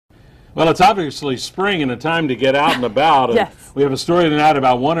Well, it's obviously spring and a time to get out and about. Yes. And we have a story tonight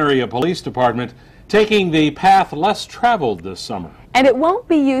about one area police department taking the path less traveled this summer. And it won't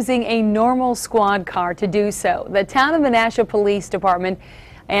be using a normal squad car to do so. The town of Menasha Police Department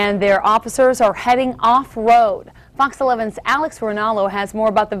and their officers are heading off-road. Fox 11's Alex Rinaldo has more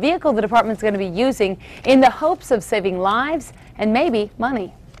about the vehicle the department's going to be using in the hopes of saving lives and maybe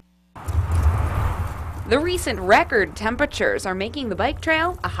money. The recent record temperatures are making the bike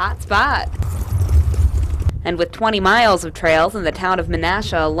trail a hot spot. And with 20 miles of trails in the town of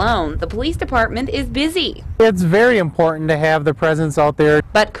Menasha alone, the police department is busy. It's very important to have the presence out there.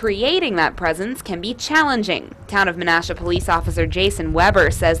 But creating that presence can be challenging. Town of Menasha police officer Jason Weber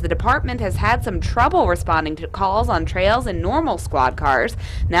says the department has had some trouble responding to calls on trails in normal squad cars.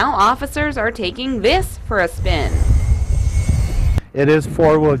 Now officers are taking this for a spin. It is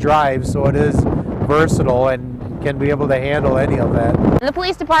four-wheel drive, so it is versatile and can be able to handle any of that. The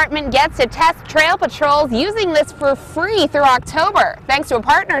police department gets to test trail patrols using this for free through October, thanks to a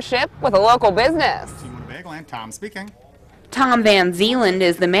partnership with a local business. Team Winnebagoland, Tom speaking. Tom Van Zeeland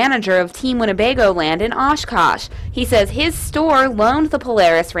is the manager of Team Winnebagoland in Oshkosh. He says his store loaned the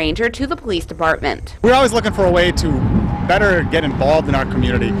Polaris Ranger to the police department. We're always looking for a way to better get involved in our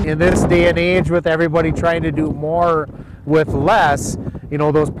community. In this day and age, with everybody trying to do more with less, you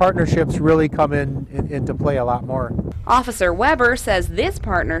know, those partnerships really come into play a lot more. Officer Weber says this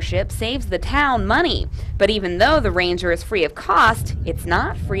partnership saves the town money. But even though the Ranger is free of cost, it's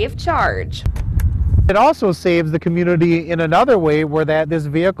not free of charge. It also saves the community in another way, where this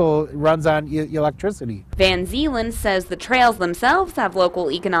vehicle runs on electricity. Van Zeeland says the trails themselves have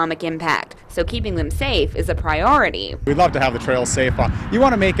local economic impact, so keeping them safe is a priority. We'd love to have the trails safe. You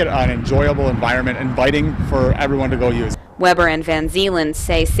want to make it an enjoyable environment, inviting for everyone to go use. Weber and Van Zeeland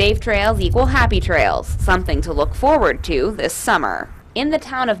say safe trails equal happy trails, something to look forward to this summer. In the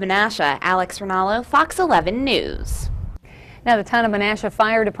town of Menasha, Alex Rinaldo, Fox 11 News. Now, the town of Menasha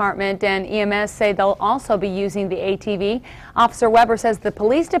Fire Department and EMS say they'll also be using the ATV. Officer Weber says the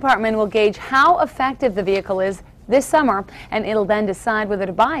police department will gauge how effective the vehicle is this summer, and it'll then decide whether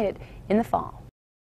to buy it in the fall.